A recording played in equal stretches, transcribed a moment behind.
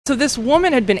So this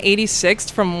woman had been 86th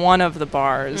from one of the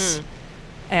bars,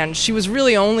 and she was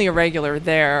really only a regular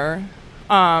there.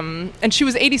 And she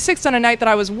was 86th on a night that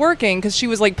I was working because she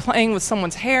was like playing with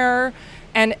someone's hair,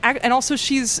 and also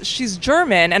she's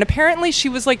German, and apparently she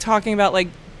was like talking about like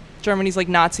Germany's like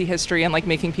Nazi history and like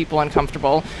making people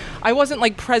uncomfortable. I wasn't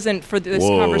like present for this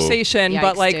conversation, Yikes,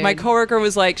 but like dude. my coworker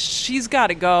was like, she's got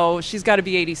to go. She's got to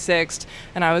be 86th.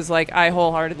 And I was like, I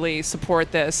wholeheartedly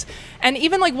support this. And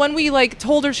even like when we like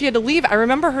told her she had to leave, I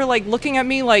remember her like looking at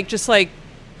me like just like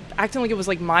acting like it was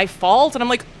like my fault. And I'm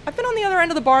like, I've been on the other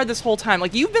end of the bar this whole time.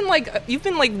 Like you've been like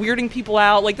weirding people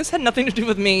out. Like this had nothing to do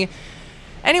with me.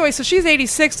 Anyway, so she's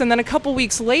 86th, and then a couple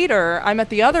weeks later, I'm at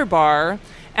the other bar.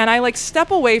 And I like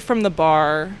step away from the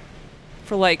bar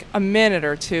for like a minute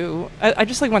or two. I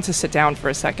just like want to sit down for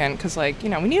a second because like, you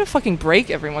know, we need a fucking break,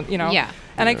 everyone, you know? Yeah.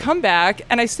 And I come back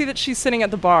and I see that she's sitting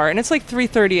at the bar and it's like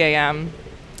 3:30 a.m.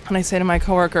 And I say to my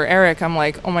coworker, Eric, I'm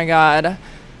like, oh my God,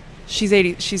 she's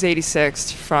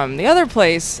 86th from the other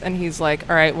place. And he's like,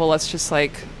 all right, well, let's just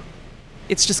like,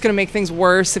 it's just going to make things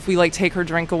worse if we like take her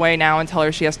drink away now and tell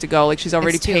her she has to go. Like she's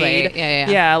already It's too paid. late. Yeah.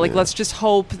 Yeah, like let's just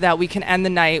hope that we can end the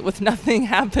night with nothing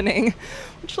happening,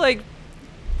 which like,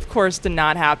 of course, did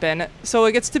not happen. So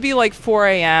it gets to be like 4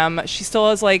 a.m. She still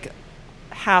has like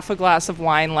half a glass of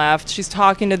wine left. She's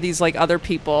talking to these like other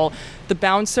people. The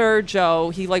bouncer, Joe,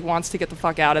 he like wants to get the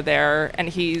fuck out of there, and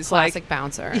he's Classic like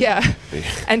bouncer. Yeah.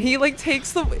 And he like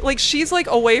takes the like she's like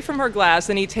away from her glass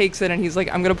and he takes it and he's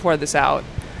like, I'm gonna pour this out.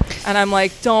 And I'm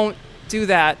like, don't do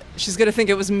that. She's going to think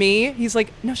it was me. He's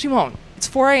like, no, she won't. It's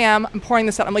 4 a.m. I'm pouring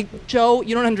this out. I'm like, Joe,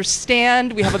 you don't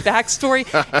understand. We have a backstory.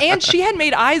 And she had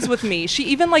made eyes with me. She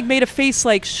even like made a face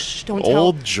like, shh, don't tell.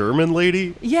 Old German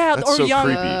lady? Yeah, That's or so young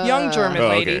creepy. German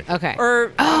lady. Okay.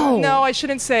 Or no, I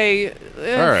shouldn't say.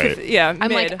 All right. Yeah, I'm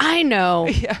mid. like, I know.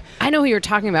 Yeah. I know who you're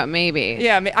talking about, maybe.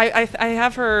 Yeah, I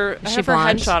have her. I Is have she her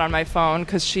blonde? headshot on my phone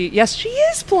because she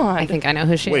is blonde. I think I know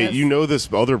who she is. Wait, you know this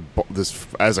this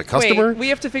as a customer? Wait, we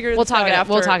have to figure We'll this out talk it.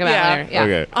 after. We'll talk about it later.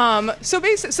 Yeah. Okay. So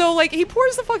basically, so like he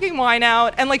pours the fucking wine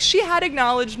out, and like she had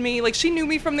acknowledged me, like she knew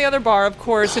me from the other bar, of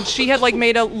course, and she had like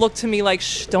made a look to me like,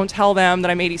 shh, don't tell them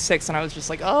that I'm 86, and I was just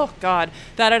like, oh God,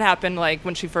 that had happened like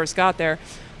when she first got there.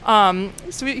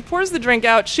 So he pours the drink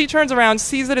out. She turns around,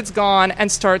 sees that it's gone,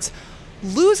 and starts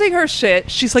losing her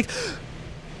shit. She was like,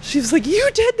 you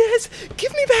did this.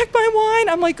 Give me back my wine.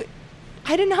 I'm like,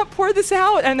 I did not pour this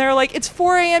out. And they're like, it's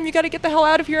 4 a.m. You got to get the hell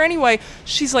out of here anyway.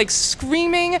 She's like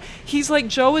screaming. He's like,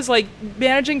 Joe is like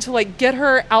managing to like get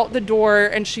her out the door,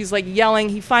 and she's like yelling.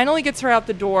 He finally gets her out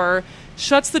the door,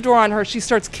 shuts the door on her. She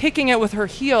starts kicking it with her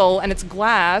heel, and it's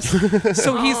glass.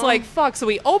 So he's like, fuck. So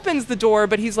he opens the door,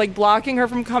 but he's like blocking her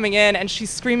from coming in, and she's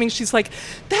screaming. She's like,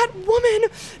 that woman,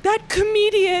 that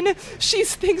comedian, she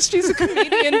thinks she's a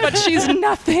comedian, but she's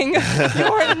nothing.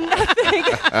 You're nothing.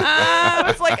 I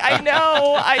was like, I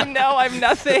know, I'm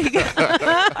nothing.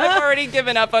 I've already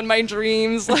given up on my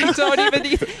dreams. Like, don't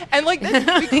even. And like,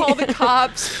 we call the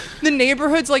cops. The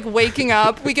neighborhood's like waking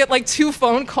up. We get like 2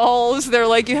 phone calls. They're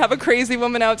like, you have a crazy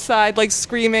woman outside like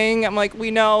screaming. I'm like, we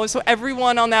know. So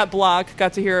everyone on that block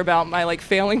got to hear about my like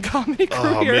failing comedy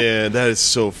career. Oh man, that is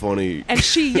so funny. And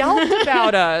she yelped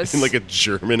about us In like a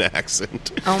German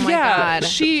accent. Oh my God.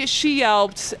 She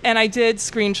yelped, and I did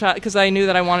screenshot because I knew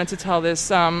that I wanted to tell this.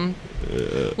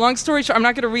 Long story short, I'm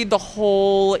not going to read the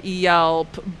whole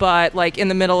Yelp, but like in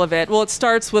the middle of it, well, it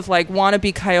starts with like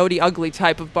wannabe Coyote Ugly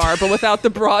type of bar, but without the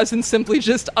bras and simply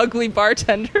just ugly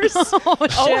bartenders. Oh,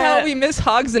 shit. Oh, how we miss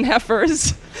hogs and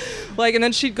heifers. Like, and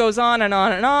then she goes on and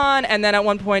on and on. And then at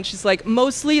one point she's like,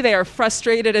 mostly they are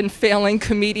frustrated and failing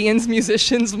comedians,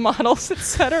 musicians, models,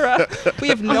 etc. We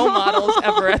have no models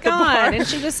ever at the bar. And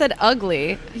she just said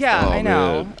ugly. Yeah, Oh, I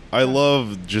know. man. I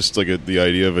love just like the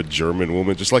idea of a German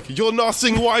woman just like, you're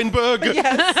nothing Weinberg.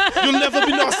 Yes. You'll never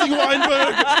be nothing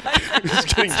Weinberg.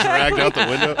 Just getting dragged out the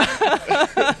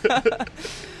window.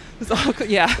 It's all,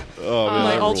 yeah. Oh, man,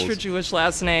 My that rules. ultra Jewish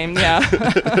last name. Yeah.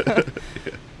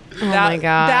 Oh my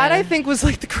God. That I think was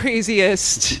like the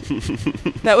craziest.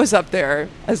 That was up there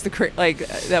as the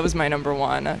that was my number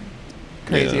one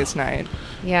craziest night.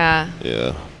 Yeah.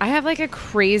 Yeah. I have like a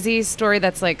crazy story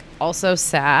that's like also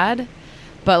sad,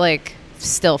 but like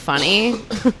still funny.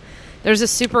 There's a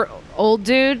super old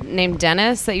dude named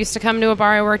Dennis that used to come to a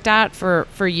bar I worked at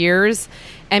for years.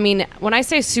 I mean, when I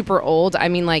say super old, I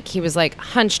mean like he was like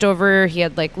hunched over. He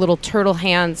had like little turtle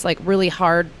hands, like really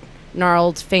hard,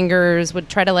 gnarled fingers. Would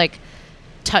try to like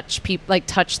touch people, like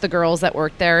touch the girls that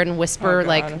worked there and whisper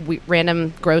like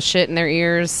random gross shit in their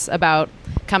ears about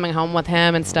coming home with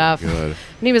him and stuff. God. And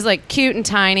he was like cute and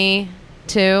tiny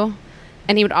too.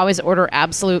 and he would always order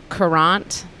Absolute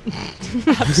Courant.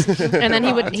 And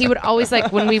then he would always,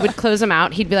 like, when we would close him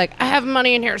out, he'd be like, I have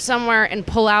money in here somewhere, and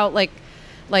pull out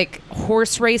like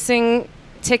horse racing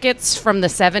tickets from the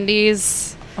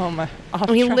 70s. Oh my!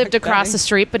 He lived across the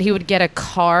street, but he would get a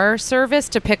car service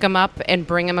to pick him up and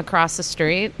bring him across the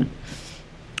street.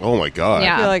 Oh my God.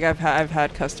 Yeah. I feel like I've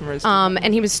had customers.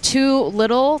 And he was too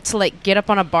little to like get up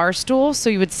on a bar stool, so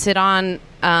he would sit on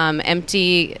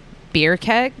empty beer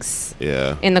kegs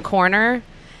in the corner.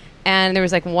 And there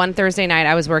was like one Thursday night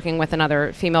I was working with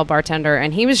another female bartender,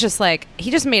 and he was just like, he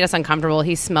just made us uncomfortable.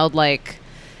 He smelled like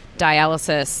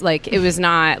dialysis. Like, it was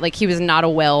not, like, he was not a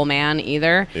well man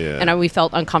either. Yeah. And we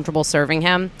felt uncomfortable serving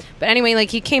him. But anyway, like,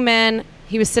 he came in,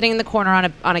 he was sitting in the corner on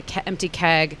a empty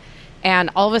keg, and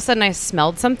all of a sudden I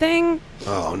smelled something.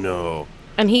 Oh no.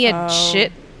 And he had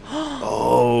shit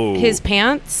his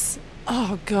pants.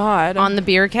 Oh God. On the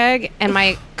beer keg, and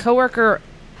my coworker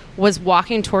was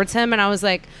walking towards him, and I was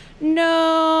like,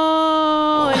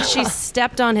 no, and she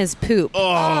stepped on his poop.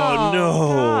 Oh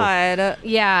no. God.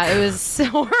 Yeah, it was so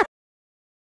horrible.